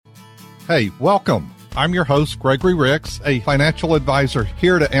Hey, welcome. I'm your host, Gregory Ricks, a financial advisor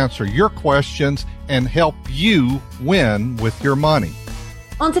here to answer your questions and help you win with your money.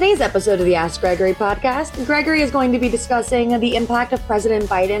 On today's episode of the Ask Gregory podcast, Gregory is going to be discussing the impact of President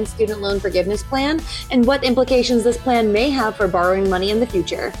Biden's student loan forgiveness plan and what implications this plan may have for borrowing money in the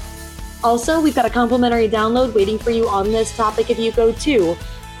future. Also, we've got a complimentary download waiting for you on this topic if you go to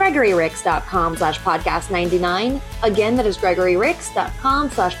gregoryricks.com/podcast99. Again, that is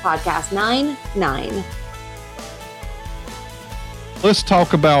gregoryricks.com/podcast99. Let's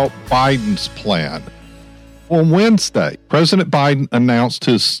talk about Biden's plan. On Wednesday, President Biden announced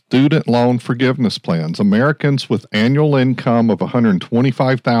his student loan forgiveness plans. Americans with annual income of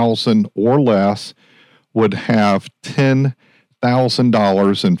 $125,000 or less would have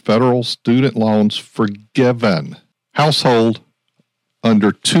 $10,000 in federal student loans forgiven. Household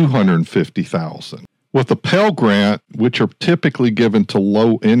under $250,000. With a Pell Grant, which are typically given to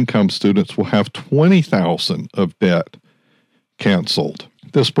low-income students, will have $20,000 of debt canceled.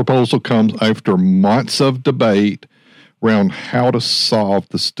 This proposal comes after months of debate around how to solve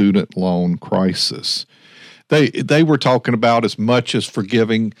the student loan crisis. They were talking about as much as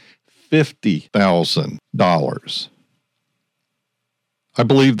forgiving $50,000. I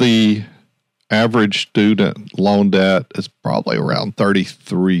believe the average student loan debt is probably around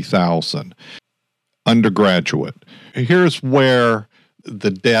 $33,000. Undergraduate. Here's where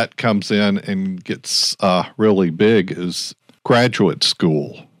the debt comes in and gets really big is graduate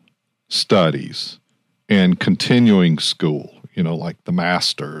school studies and continuing school, like the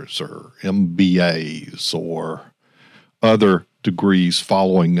masters or MBAs or other degrees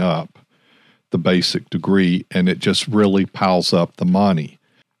following up the basic degree, and it just really piles up the money.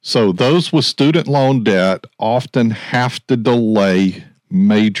 So those with student loan debt often have to delay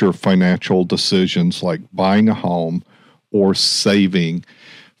major financial decisions like buying a home or saving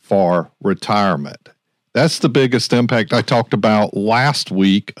for retirement. That's the biggest impact I talked about last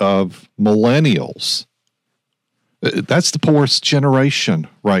week of millennials. That's the poorest generation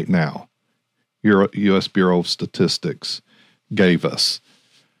right now, U.S. Bureau of Statistics gave us.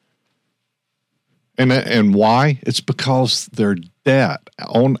 And why? It's because their debt,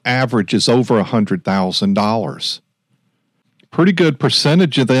 on average, is over $100,000. Pretty good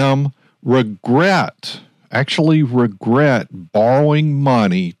percentage of them regret borrowing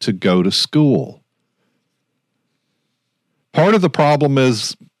money to go to school. Part of the problem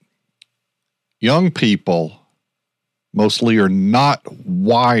is young people mostly are not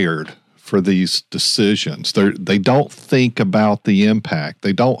wired for these decisions. They don't think about the impact.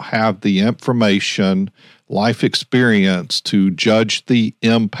 They don't have the information, life experience to judge the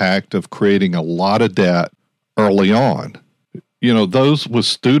impact of creating a lot of debt early on. Those with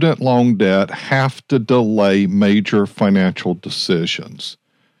student loan debt have to delay major financial decisions.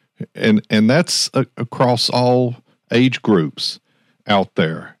 And that's across all age groups out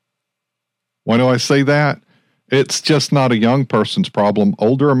there. Why do I say that? It's just not a young person's problem.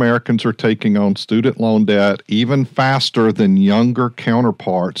 Older Americans are taking on student loan debt even faster than younger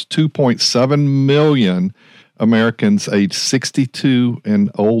counterparts. 2.7 million Americans aged 62 and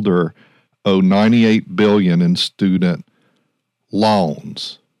older owe $98 billion in student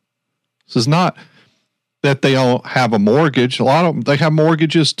loans. This is not that they all have a mortgage. A lot of them, they have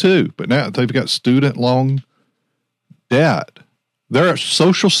mortgages too, but now they've got student loan debt. They're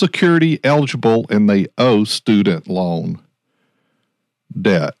Social Security eligible and they owe student loan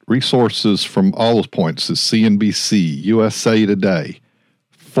debt. Resources from all those points is CNBC, USA Today,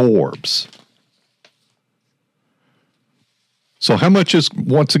 Forbes. So how much is,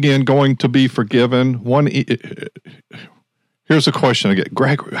 once again, going to be forgiven? Here's a question I get.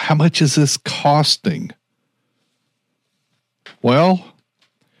 Greg, how much is this costing? Well,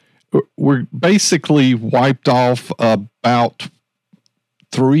 we're basically wiped off about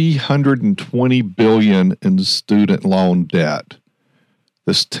 $320 billion in student loan debt.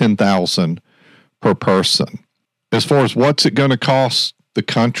 This $10,000 per person. As far as what's it going to cost the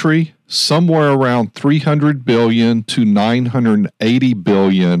country, somewhere around $300 billion to $980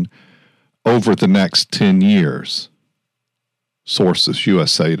 billion over the next 10 years. Sources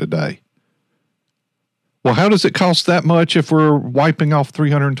USA Today. Well, how does it cost that much if we're wiping off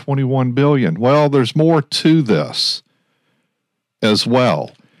 $321 billion? Well, there's more to this as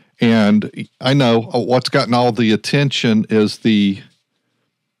well. And I know what's gotten all the attention is the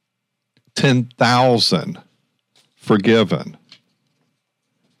 10,000 forgiven.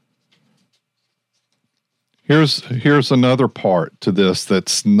 Here's another part to this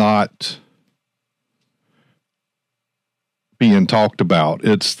that's not being talked about.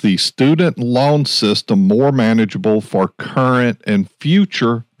 It's the student loan system more manageable for current and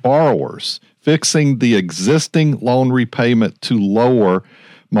future borrowers, fixing the existing loan repayment to lower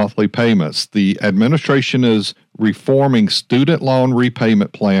monthly payments. The administration is reforming student loan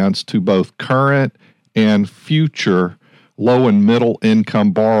repayment plans to both current and future low and middle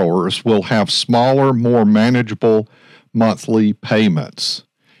income borrowers will have smaller, more manageable monthly payments.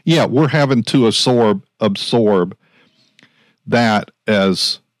 Yeah, we're having to absorb that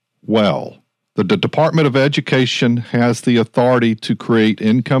as well. The Department of Education has the authority to create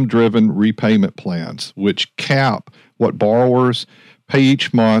income-driven repayment plans, which cap what borrowers pay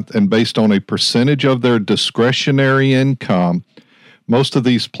each month, and based on a percentage of their discretionary income, most of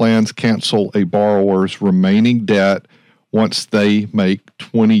these plans cancel a borrower's remaining debt once they make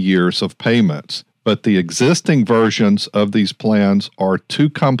 20 years of payments. But the existing versions of these plans are too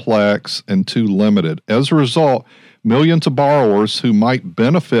complex and too limited. As a result, millions of borrowers who might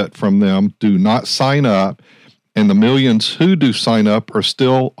benefit from them do not sign up, and the millions who do sign up are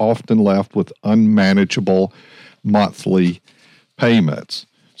still often left with unmanageable monthly payments.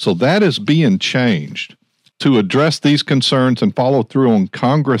 So that is being changed. To address these concerns and follow through on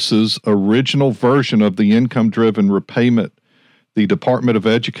Congress's original version of the income-driven repayment, the Department of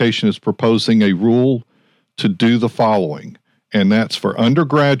Education is proposing a rule to do the following, and that's for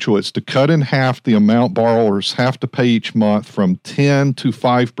undergraduates to cut in half the amount borrowers have to pay each month from 10 to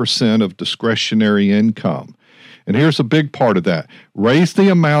 5% of discretionary income. And here's a big part of that. Raise the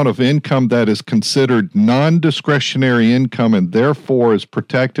amount of income that is considered non-discretionary income and therefore is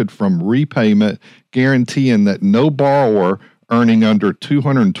protected from repayment, guaranteeing that no borrower earning under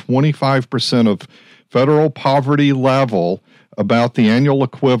 225% of federal poverty level, about the annual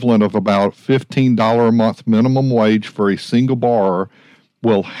equivalent of about $15 a month minimum wage for a single borrower,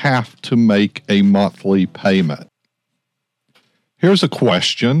 will have to make a monthly payment. Here's a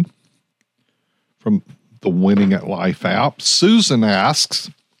question from the Winning at Life app. Susan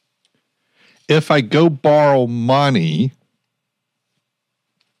asks, if I go borrow money,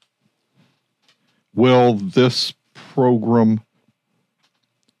 will this program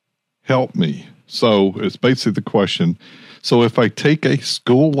help me? So it's basically the question. So if I take a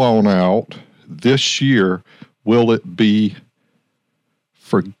school loan out this year, will it be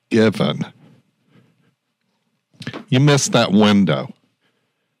forgiven? You missed that window.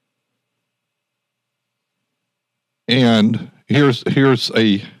 And here's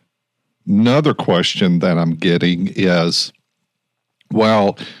another question that I'm getting is,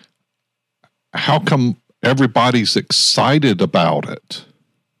 well, how come everybody's excited about it?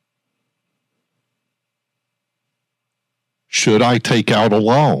 Should I take out a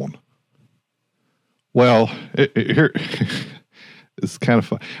loan? Well, here it's kind of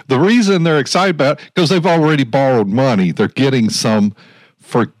fun. The reason they're excited about it, because they've already borrowed money. They're getting some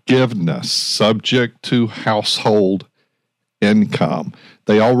forgiveness subject to household income.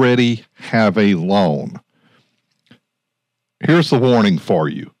 They already have a loan. Here's the warning for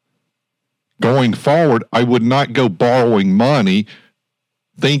you. Going forward, I would not go borrowing money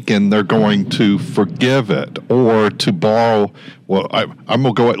thinking they're going to forgive it or to borrow. Well, I'm going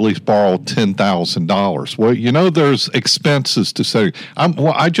to go at least borrow $10,000. Well, there's expenses to say.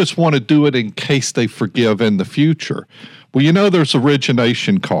 I just want to do it in case they forgive in the future. Well, there's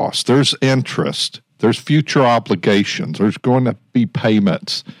origination costs, there's interest, there's future obligations, there's going to be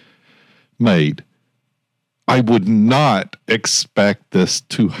payments made. I would not expect this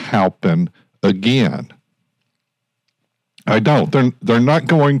to happen again. I don't. They're not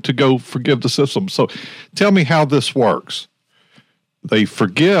going to go forgive the system. So tell me how this works. They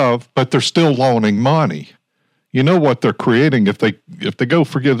forgive, but they're still loaning money. You know what they're creating if they go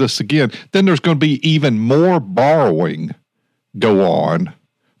forgive this again, then there's going to be even more borrowing go on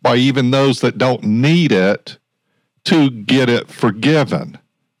by even those that don't need it to get it forgiven.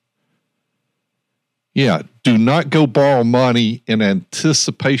 Yeah, do not go borrow money in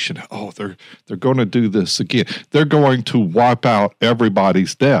anticipation. Oh, they're going to do this again. They're going to wipe out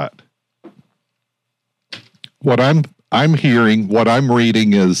everybody's debt. What I'm hearing, what I'm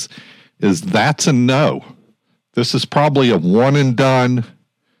reading is that's a no. This is probably a one and done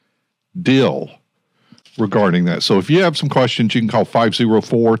deal regarding that. So if you have some questions, you can call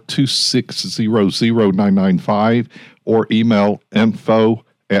 504-260-0995 or email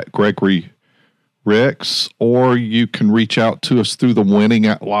info@GregoryRicks, or you can reach out to us through the Winning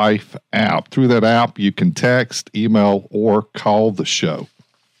at Life app. Through that app, you can text, email, or call the show.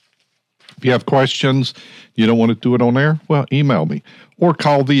 If you have questions, you don't want to do it on air, well, email me or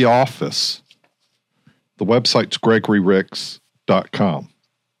call the office. The website's GregoryRicks.com.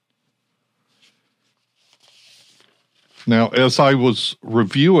 Now, as I was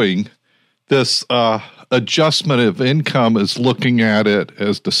reviewing This adjustment of income is looking at it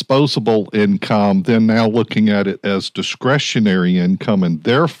as disposable income, then now looking at it as discretionary income, and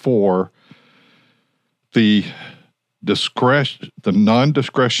therefore the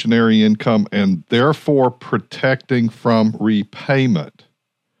non-discretionary income, and therefore protecting from repayment.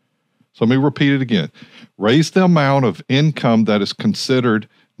 So let me repeat it again. Raise the amount of income that is considered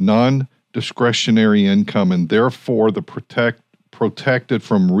non-discretionary income, and therefore the protected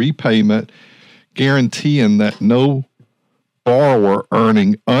from repayment, guaranteeing that no borrower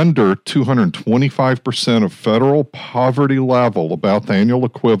earning under 225% of federal poverty level, about the annual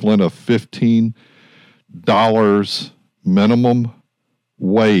equivalent of $15 minimum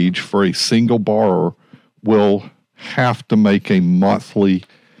wage for a single borrower, will have to make a monthly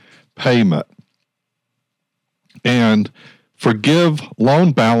payment. And forgive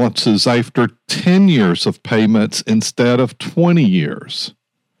loan balances after 10 years of payments instead of 20 years.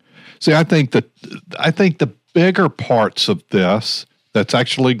 See, I think the bigger parts of this that's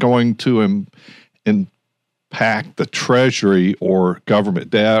actually going to impact the Treasury or government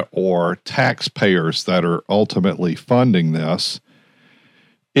debt or taxpayers that are ultimately funding this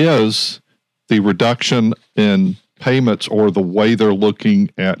is the reduction in payments, or the way they're looking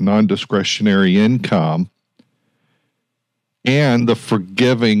at non-discretionary income, and the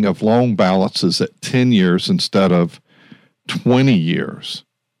forgiving of loan balances at 10 years instead of 20 years.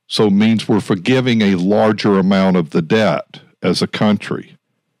 So it means we're forgiving a larger amount of the debt as a country.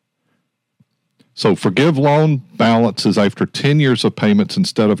 So forgive loan balances after 10 years of payments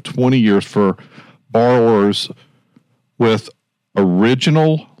instead of 20 years for borrowers with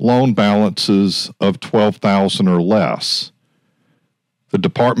original loan balances of $12,000 or less. The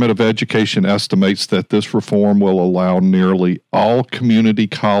Department of Education estimates that this reform will allow nearly all community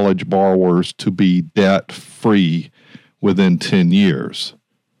college borrowers to be debt-free within 10 years.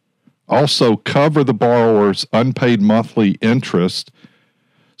 Also, cover the borrower's unpaid monthly interest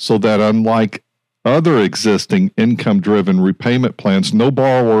so that, unlike other existing income-driven repayment plans, no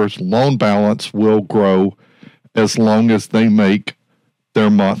borrower's loan balance will grow as long as they make their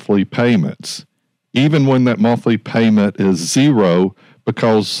monthly payments, even when that monthly payment is zero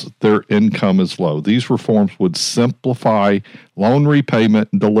because their income is low. These reforms would simplify loan repayment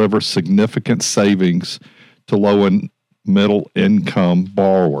and deliver significant savings to low and middle income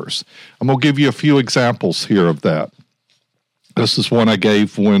borrowers. I'm going to give you a few examples here of that. This is one I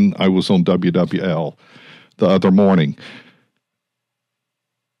gave when I was on WWL the other morning.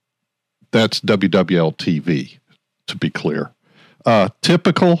 That's WWL TV, to be clear. A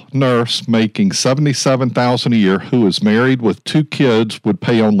typical nurse making $77,000 a year who is married with 2 kids would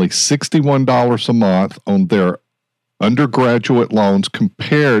pay only $61 a month on their undergraduate loans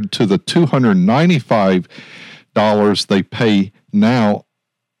compared to the $295 they pay now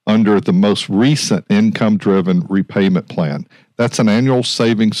under the most recent income-driven repayment plan. That's an annual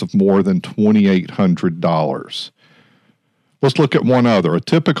savings of more than $2,800. Let's look at one other. A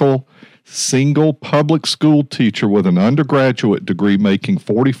typical single public school teacher with an undergraduate degree making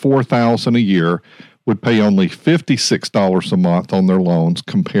 $44,000 a year would pay only $56 a month on their loans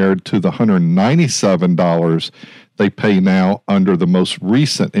compared to the $197 they pay now under the most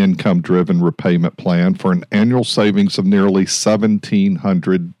recent income-driven repayment plan, for an annual savings of nearly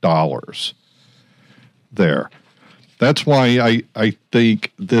 $1,700 there. That's why I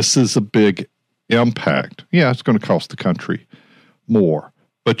think this is a big impact. Yeah, it's going to cost the country more,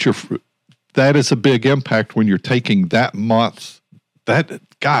 but that is a big impact when you're taking that month.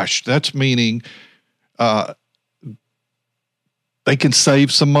 That's meaning they can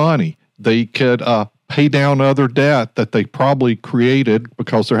save some money. They could pay down other debt that they probably created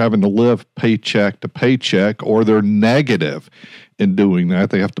because they're having to live paycheck to paycheck, or they're negative in doing that.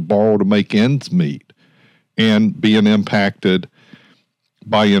 They have to borrow to make ends meet and being impacted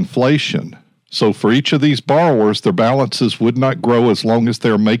by inflation. So for each of these borrowers, their balances would not grow as long as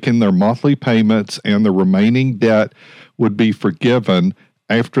they're making their monthly payments, and the remaining debt would be forgiven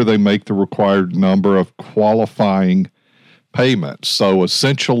after they make the required number of qualifying payments. So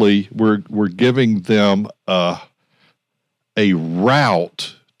essentially, we're giving them a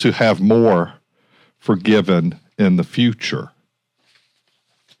route to have more forgiven in the future.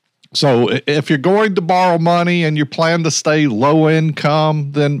 So if you're going to borrow money and you plan to stay low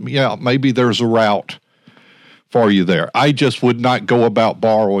income, then yeah, maybe there's a route for you there. I just would not go about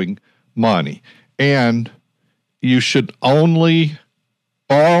borrowing money. And you should only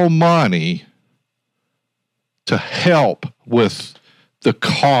borrow money to help with the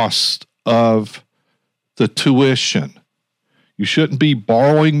cost of the tuition. You shouldn't be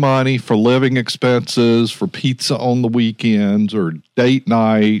borrowing money for living expenses, for pizza on the weekends, or date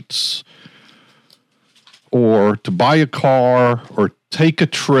nights, or to buy a car or take a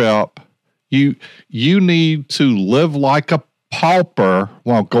trip, you need to live like a pauper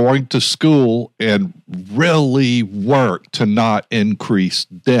while going to school and really work to not increase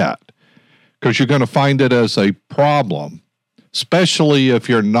debt, because you're going to find it as a problem, especially if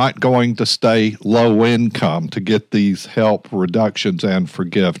you're not going to stay low income to get these help reductions and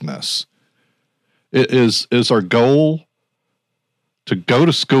forgiveness. It is our goal to go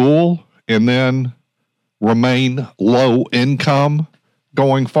to school and then remain low income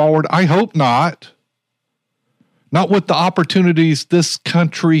going forward? I hope not. Not with the opportunities this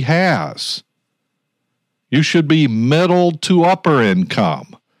country has. You should be middle to upper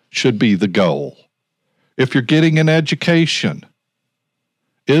income, should be the goal. If you're getting an education,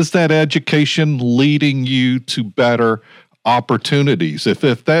 is that education leading you to better opportunities? If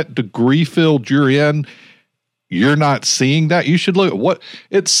that degree field you're in, you're not seeing that, you should look at what.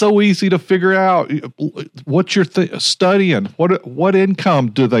 It's so easy to figure out what you're studying. What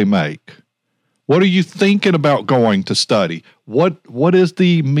income do they make? What are you thinking about going to study? What is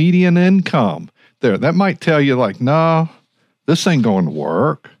the median income there? That might tell you, like, no, this ain't going to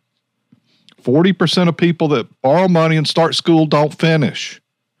work. 40% of people that borrow money and start school don't finish.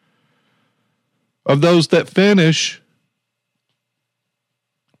 Of those that finish,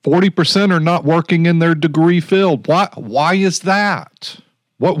 40% are not working in their degree field. Why is that?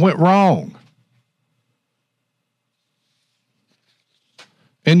 What went wrong?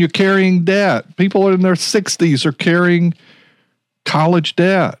 And you're carrying debt. People in their 60s are carrying college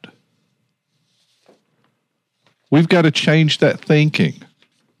debt. We've got to change that thinking.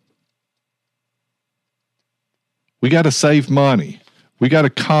 We got to save money. We got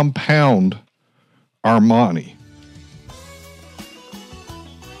to compound our money.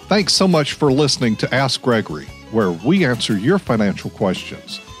 Thanks so much for listening to Ask Gregory, where we answer your financial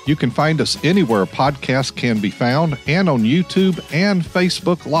questions. You can find us anywhere podcasts can be found, and on YouTube and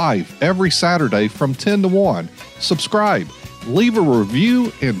Facebook Live every Saturday from 10 to 1. Subscribe, leave a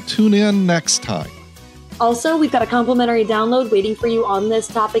review, and tune in next time. Also, we've got a complimentary download waiting for you on this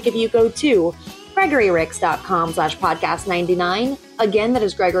topic if you go to GregoryRicks.com/podcast99. Again, that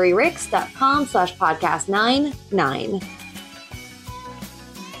is GregoryRicks.com/podcast99.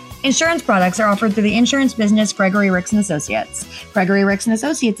 Insurance products are offered through the insurance business Gregory Ricks & Associates. Gregory Ricks &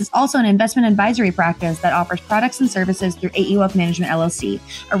 Associates is also an investment advisory practice that offers products and services through AE Wealth Management, LLC,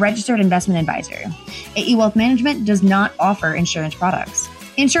 a registered investment advisor. AE Wealth Management does not offer insurance products.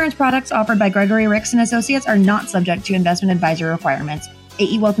 Insurance products offered by Gregory Ricks & Associates are not subject to investment advisory requirements.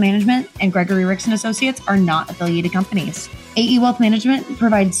 AE Wealth Management and Gregory Ricks & Associates are not affiliated companies. AE Wealth Management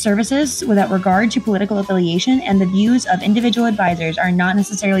provides services without regard to political affiliation, and the views of individual advisors are not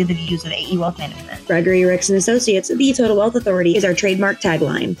necessarily the views of AE Wealth Management. Gregory Ricks & Associates, the Total Wealth Authority, is our trademark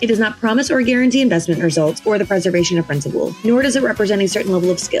tagline. It does not promise or guarantee investment results or the preservation of principal, nor does it represent a certain level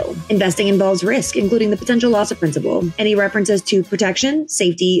of skill. Investing involves risk, including the potential loss of principal. Any references to protection,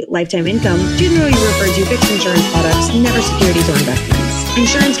 safety, lifetime income generally refer to fixed insurance products, never securities or investments.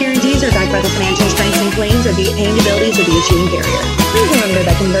 Insurance guarantees are backed by the financial strength and claims or the paying abilities of the issuing carrier. Please remember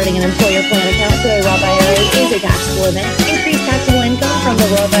that converting an employer plan account to a Roth IRA is a taxable event. Increased taxable income from the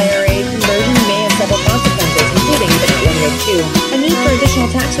Roth IRA conversion may have several consequences, including but not limited to a need for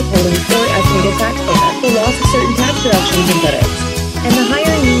additional tax withholding or estimated tax payment, the loss of certain tax deductions and credits, and the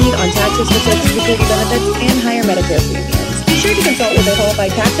higher need on taxes for Social Security benefits and higher Medicare premiums. Be sure to consult with a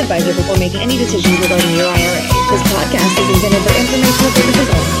qualified tax advisor before making any decisions regarding your IRA. This podcast is intended for informational purposes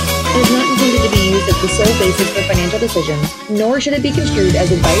only. It is not intended to be used as the sole basis for financial decisions, nor should it be construed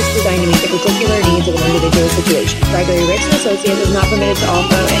as advice designed to meet the particular needs of an individual situation. Gregory Ricks & Associates is not permitted to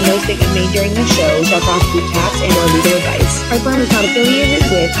offer, and no statement made during this show shall constitute tax and/or legal advice. Our firm is not affiliated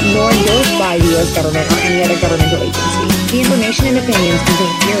with nor endorsed by the U.S. government or any other governmental agency. The information and opinions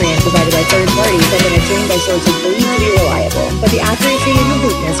contained herein provided by third parties have been obtained by sources believed to be reliable, but the accuracy and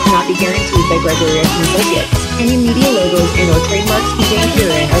completeness cannot be guaranteed by Gregory Ricks & Associates. Any media logos and/or trademarks contained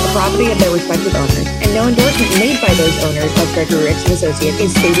herein are the property of their respective owners, and no endorsement made by those owners of Gregory Ricks & Associates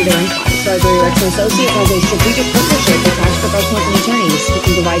is stated or implied. Gregory Ricks & Associates has a strategic partnership with tax professionals and attorneys who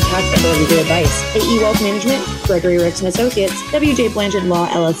can provide tax and/or legal advice. AE Wealth Management, Gregory Ricks & Associates, W.J. Blanchard Law,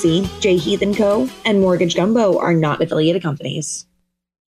 LLC, J. Heath & Co., and Mortgage Gumbo are not affiliated companies.